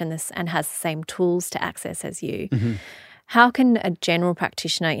approach and has the same tools to access as you. Mm-hmm. How can a general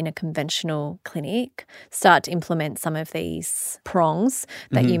practitioner in a conventional clinic start to implement some of these prongs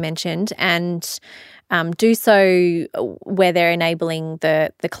that you mentioned and do so where they're enabling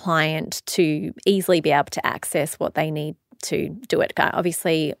the client to easily be able to access what they need to do it?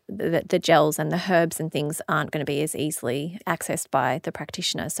 Obviously, the gels and the herbs and things aren't going to be as easily accessed by the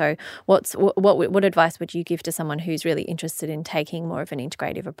practitioner. So what advice would you give to someone who's really interested in taking more of an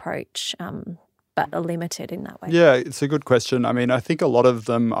integrative approach but are limited in that way? Yeah, it's a good question. I mean, I think a lot of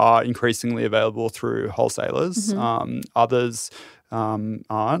them are increasingly available through wholesalers. Others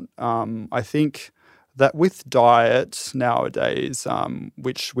aren't. I think that with diet nowadays,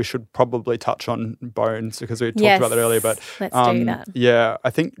 which we should probably touch on bones because we talked about that earlier. But let's do that. Yeah, I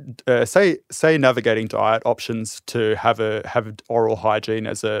think say navigating diet options to have oral hygiene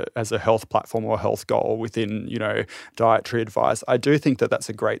as a health platform or health goal within dietary advice. I do think that that's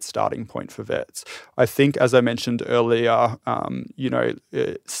a great starting point for vets. I think, as I mentioned earlier,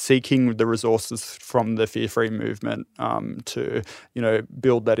 seeking the resources from the Fear Free movement to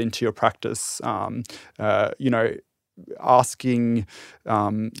build that into your practice. Asking,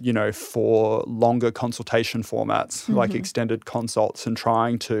 for longer consultation formats like extended consults, and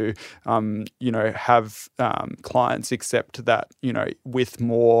trying to, have clients accept that, with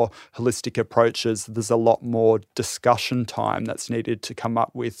more holistic approaches, there's a lot more discussion time that's needed to come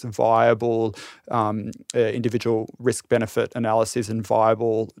up with viable individual risk-benefit analysis and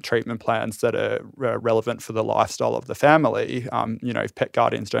viable treatment plans that are relevant for the lifestyle of the family. If pet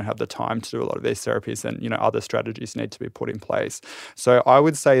guardians don't have the time to do a lot of these therapies, then, other strategies need to be put in place. So I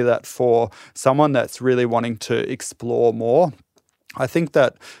would say that for someone that's really wanting to explore more, I think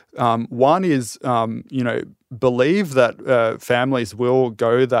that one is, believe that families will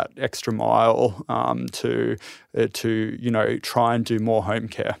go that extra mile to try and do more home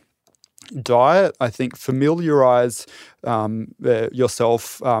care. Diet, I think, familiarise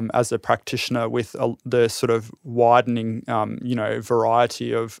yourself as a practitioner with the sort of widening,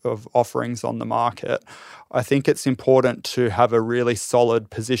 variety of offerings on the market. I think it's important to have a really solid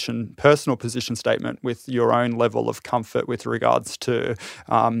personal position statement with your own level of comfort with regards to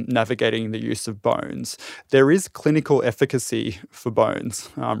navigating the use of bones. There is clinical efficacy for bones,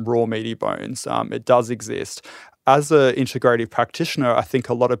 raw meaty bones. It does exist. As an integrative practitioner, I think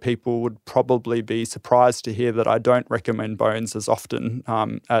a lot of people would probably be surprised to hear that I don't recommend bones as often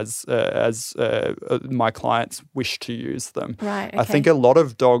as my clients wish to use them. Right, okay. I think a lot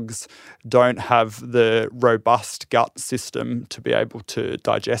of dogs don't have the robust gut system to be able to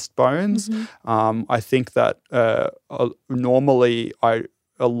digest bones. I think that normally a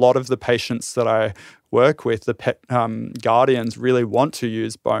lot of the patients that I work with, the pet guardians, really want to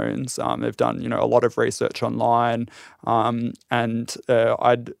use bones. They've done, a lot of research online, and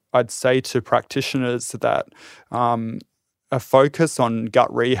I'd say to practitioners that a focus on gut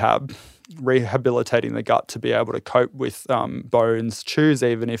rehabilitating the gut to be able to cope with bones, chews,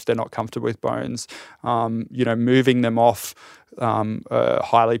 even if they're not comfortable with bones, moving them off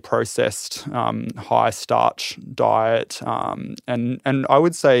highly processed, high starch diet. And I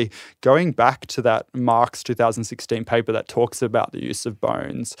would say going back to that Marks 2016 paper that talks about the use of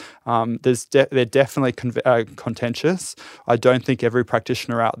bones, they're definitely contentious. I don't think every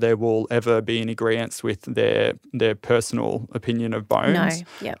practitioner out there will ever be in agreement with their personal opinion of bones.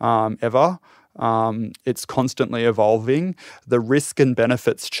 Ever. It's constantly evolving. The risk and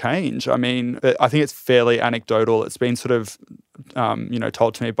benefits change. I mean, I think it's fairly anecdotal. It's been sort of,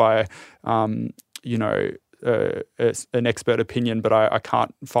 told to me by, an expert opinion, but I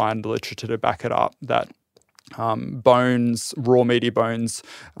can't find the literature to back it up, that bones, raw meaty bones,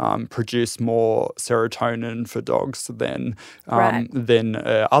 produce more serotonin for dogs than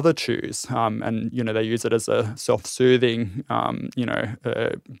other chews, and they use it as a self-soothing,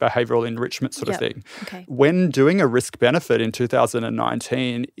 behavioural enrichment sort of thing. Okay. When doing a risk benefit in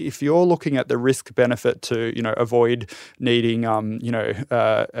 2019, if you're looking at the risk benefit to avoid needing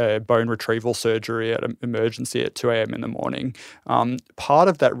a bone retrieval surgery at an emergency at 2 a.m. in the morning, part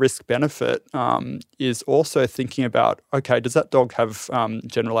of that risk benefit is also thinking about, okay, does that dog have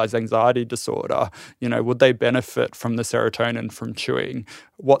generalized anxiety disorder? Would they benefit from the serotonin from chewing?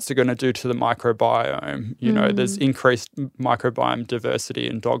 What's it going to do to the microbiome? There's increased microbiome diversity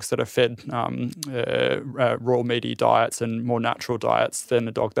in dogs that are fed raw meaty diets and more natural diets than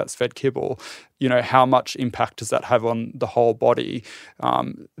a dog that's fed kibble. How much impact does that have on the whole body?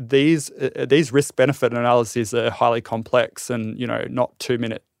 These risk-benefit analyses are highly complex and, not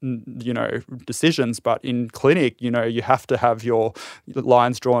 2-minute decisions, but in clinic, you have to have your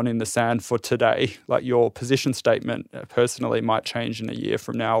lines drawn in the sand for today. Like your position statement personally might change in a year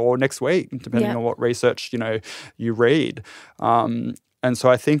from now or next week, depending on what research, you read. And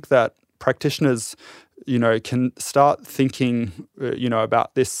so I think that practitioners, can start thinking,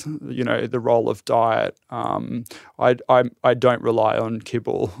 about this, the role of diet. I don't rely on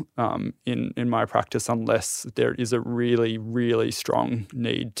kibble in my practice unless there is a really, really strong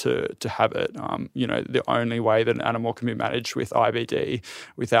need to have it. The only way that an animal can be managed with IBD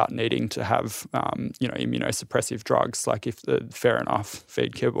without needing to have, immunosuppressive drugs, like fair enough,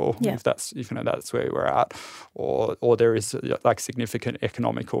 feed kibble, if that's where we're at, or there is like significant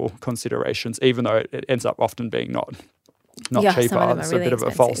economical considerations, even though it ends up often being not not Yeah, some cheaper. of them are It's really a bit of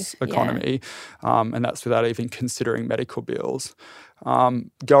a false expensive. economy, and that's without even considering medical bills.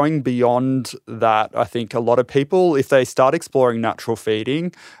 Going beyond that, I think a lot of people, if they start exploring natural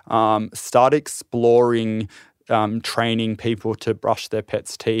feeding, start exploring training people to brush their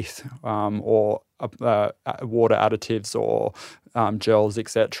pets' teeth or water additives or gels,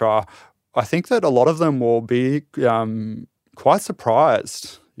 etc. I think that a lot of them will be quite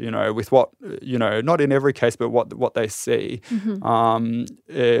surprised, with what, not in every case, but what they see.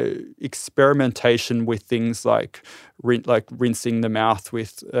 Experimentation with things like rinsing the mouth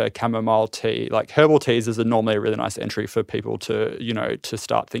with chamomile tea. Like herbal teas is normally a really nice entry for people to, to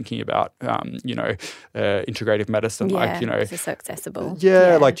start thinking about, integrative medicine. Yeah, because it's so accessible.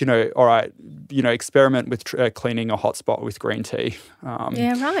 Yeah, all right, experiment with cleaning a hot spot with green tea.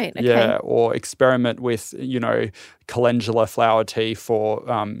 Yeah, right. Okay. Yeah, or experiment with, calendula flower tea for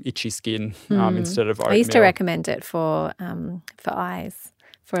itchy skin instead of oatmeal. I used to recommend it for eyes,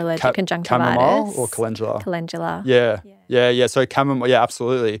 for allergic conjunctivitis. Chamomile or calendula? Calendula. Yeah. So chamomile, yeah,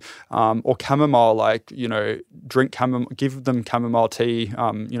 absolutely. Or chamomile, drink chamomile, give them chamomile tea.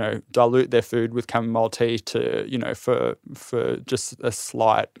 Dilute their food with chamomile tea to, for just a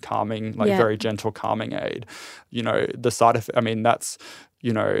slight calming, very gentle calming aid. The side effect. I mean,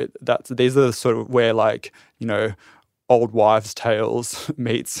 these are sort of where old wives' tales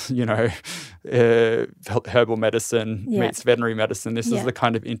meets, herbal medicine meets veterinary medicine. This is the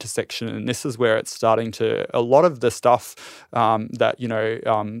kind of intersection, and this is where it's starting to. A lot of the stuff that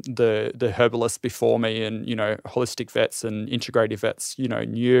the herbalists before me and holistic vets and integrative vets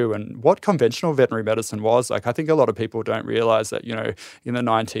knew, and what conventional veterinary medicine was. I think a lot of people don't realize that in the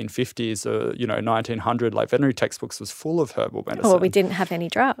 1950s or 1900, veterinary textbooks was full of herbal medicine. Well, we didn't have any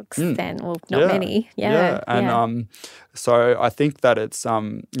drugs then. Well, not many. Yeah. And so I think that it's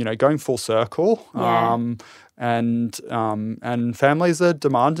going full circle, and families are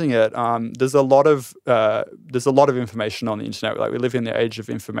demanding it. There's a lot of information on the internet. We live in the age of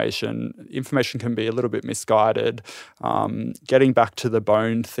information. Information can be a little bit misguided. Getting back to the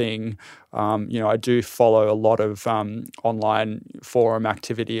bone thing, I do follow a lot of online forum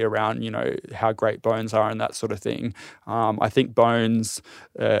activity around how great bones are and that sort of thing. I think bones,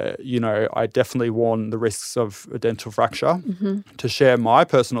 I definitely warn the risks of a dental fracture. To share my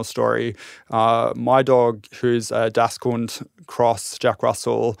personal story, my dog, who's a Daskhund cross Jack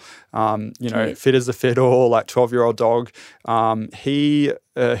Russell, fit as a fiddle, 12-year-old dog, he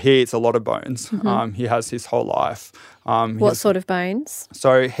eats a lot of bones. He has his whole life. What sort of bones?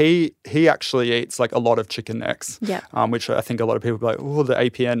 So he actually eats a lot of chicken necks, which I think a lot of people are the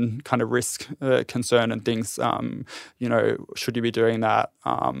APN kind of risk concern and things, should you be doing that?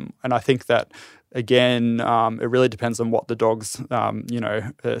 And I think that, again, it really depends on what the dog's,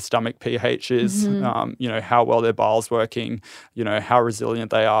 stomach pH is, how well their bile's working, how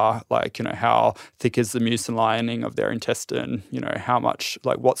resilient they are, how thick is the mucin lining of their intestine, how much,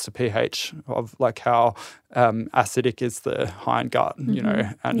 what's the pH of, how acidic is the hindgut,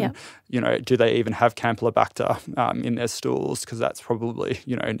 and, do they even have Campylobacter in their stools? Because that's probably,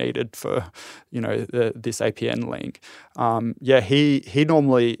 needed for, this APN link. He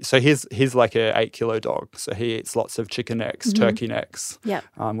normally, so he's like a 8-kilo dog. So he eats lots of chicken necks, turkey necks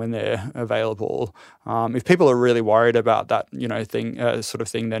when they're available. If people are really worried about that, sort of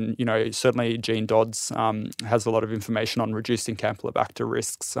thing, then, certainly Jean Dodds has a lot of information on reducing Campylobacter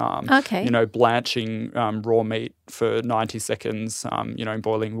risks. Blanching raw meat for 90 seconds, in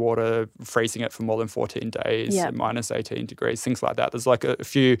boiling water, freezing it for more than 14 days, minus 18 degrees, things like that. There's a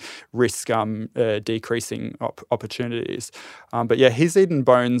few risk decreasing opportunities. But he's eaten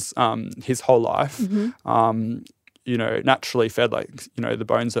bones his whole life. Naturally fed, the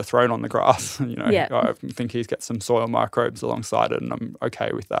bones are thrown on the grass. I think he gets some soil microbes alongside it, and I'm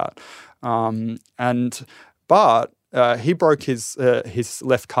okay with that. But he broke his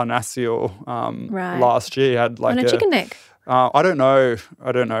left carnassial last year. He had on a chicken neck. I don't know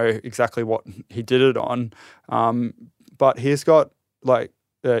exactly what he did it on, but he's got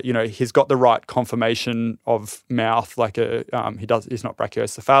he's got the right conformation of mouth. He's not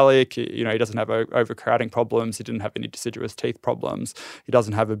brachiocephalic. He doesn't have overcrowding problems. He didn't have any deciduous teeth problems. He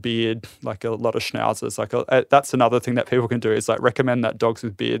doesn't have a beard like a lot of schnauzers. That's another thing that people can do is recommend that dogs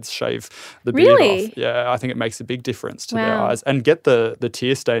with beards shave the beard off. Yeah, I think it makes a big difference to their eyes, and get the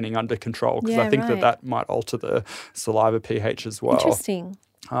tear staining under control, because I think that might alter the saliva pH as well. Interesting.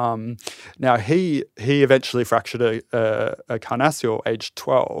 Now he eventually fractured a carnassial aged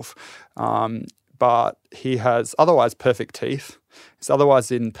 12, but he has otherwise perfect teeth. He's otherwise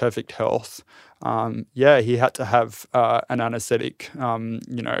in perfect health. he had to have an anaesthetic,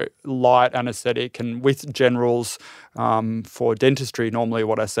 light anaesthetic. And with generals for dentistry, normally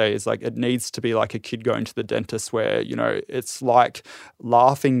what I say is like it needs to be like a kid going to the dentist where, it's like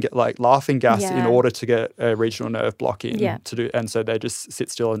laughing gas in order to get a regional nerve block in to do. And so they just sit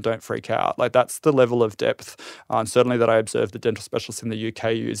still and don't freak out. Like that's the level of depth, certainly that I observed the dental specialists in the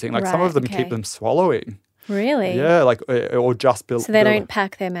UK using. Like some of them keep them swallowing. Really? Yeah, or just build. So they don't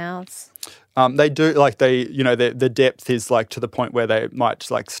pack their mouths. They do, the depth is like to the point where they might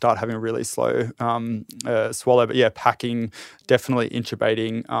like start having a really slow swallow. But packing, definitely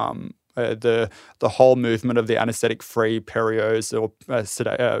intubating. The whole movement of the anaesthetic-free perios or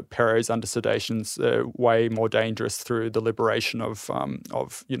perios under sedation's way more dangerous through the liberation of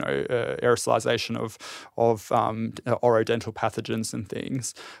aerosolization of orodental pathogens and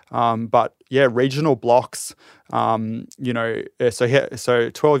things. But regional blocks. So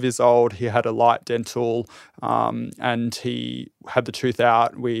 12 years old, he had a light dental, and he had the tooth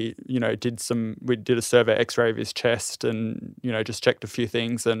out. We did a survey X-ray of his chest, and just checked a few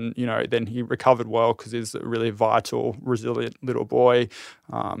things, and then he recovered well because he's a really vital, resilient little boy.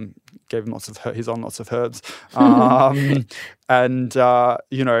 Gave him he's on lots of herbs, and so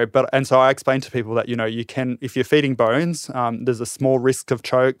I explained to people that you can, if you're feeding bones, there's a small risk of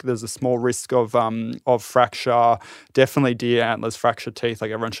choke, there's a small risk of fracture. Definitely deer antlers, fractured teeth,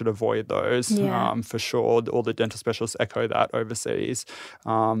 like everyone should avoid those for sure. All the dental specialists echo that overseas.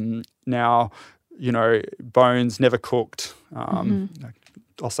 Now, bones never cooked.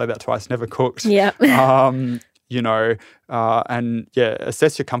 I'll say that twice, never cooked. Yeah.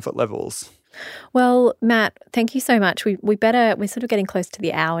 Assess your comfort levels. Well, Matt, thank you so much. We're sort of getting close to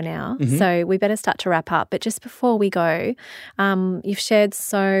the hour now, so we better start to wrap up. But just before we go, you've shared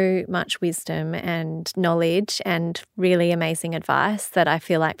so much wisdom and knowledge and really amazing advice that I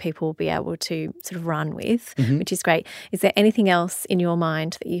feel like people will be able to sort of run with, which is great. Is there anything else in your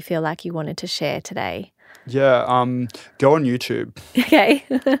mind that you feel like you wanted to share today? Yeah, go on YouTube. Okay.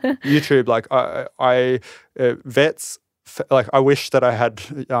 YouTube, vets. Like I wish that I had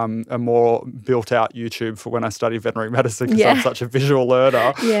a more built-out YouTube for when I study veterinary medicine because I'm such a visual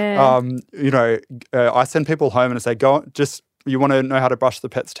learner. Yeah. I send people home and I say, you want to know how to brush the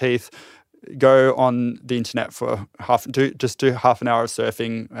pet's teeth, go on the internet for do half an hour of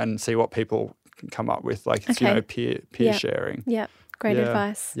surfing and see what people can come up with. Like it's peer sharing. Yeah. Great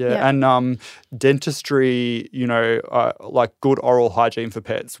advice. Yeah. And dentistry, like good oral hygiene for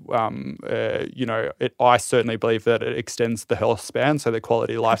pets, I certainly believe that it extends the health span, so the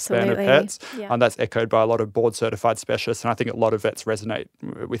quality of lifespan of pets. Yeah. And that's echoed by a lot of board-certified specialists, and I think a lot of vets resonate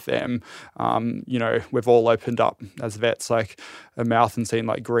with them. We've all opened up as vets like a mouth and seen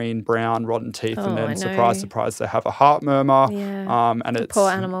like green, brown, rotten teeth, and then surprise, they have a heart murmur. Yeah. And it's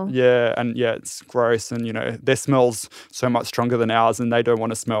poor animal. Yeah, and it's gross, and their smell's so much stronger than ours. And they don't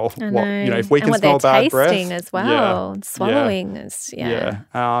want to smell if we can smell bad breath. And what they're tasting as well, swallowing is,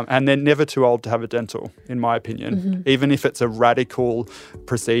 and they're never too old to have a dental, in my opinion. Even if it's a radical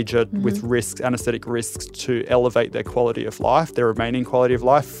procedure with risks, anaesthetic risks to elevate their quality of life, their remaining quality of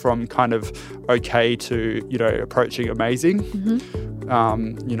life from kind of okay to, approaching amazing.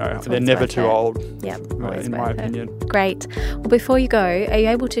 They're never too old, in my opinion. Great. Well, before you go, are you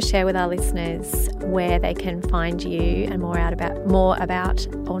able to share with our listeners where they can find you and more about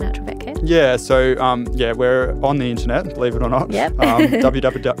All Natural Vet Care? Yeah, so we're on the internet, believe it or not. Yep.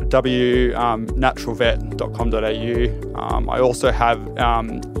 www.naturalvet.com.au. I also have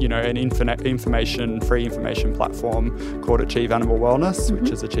an free information platform called Achieve Animal Wellness, which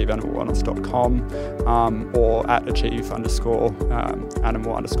is achieveanimalwellness.com, or at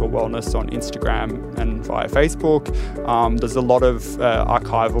achieve_animal_wellness on Instagram and via Facebook. There's a lot of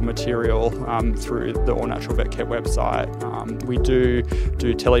archival material through the All Natural Vet Care website. We do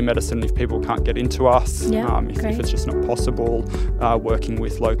telemedicine if people can't get into us, if it's just not possible, working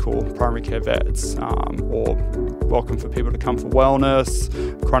with local primary care vets, or welcome for people to come for wellness,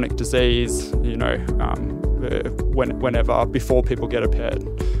 chronic disease, whenever, before people get a pet.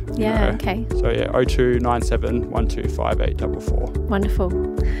 Okay. So 0297 125844. Wonderful.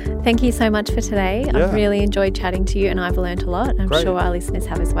 Thank you so much for today. Yeah. I've really enjoyed chatting to you and I've learned a lot. I'm sure our listeners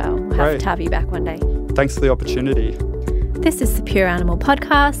have as well. We'll have to have you back one day. Thanks for the opportunity. This is the Pure Animal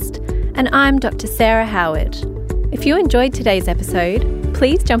Podcast and I'm Dr. Sarah Howard. If you enjoyed today's episode,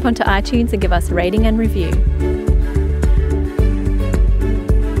 please jump onto iTunes and give us a rating and review.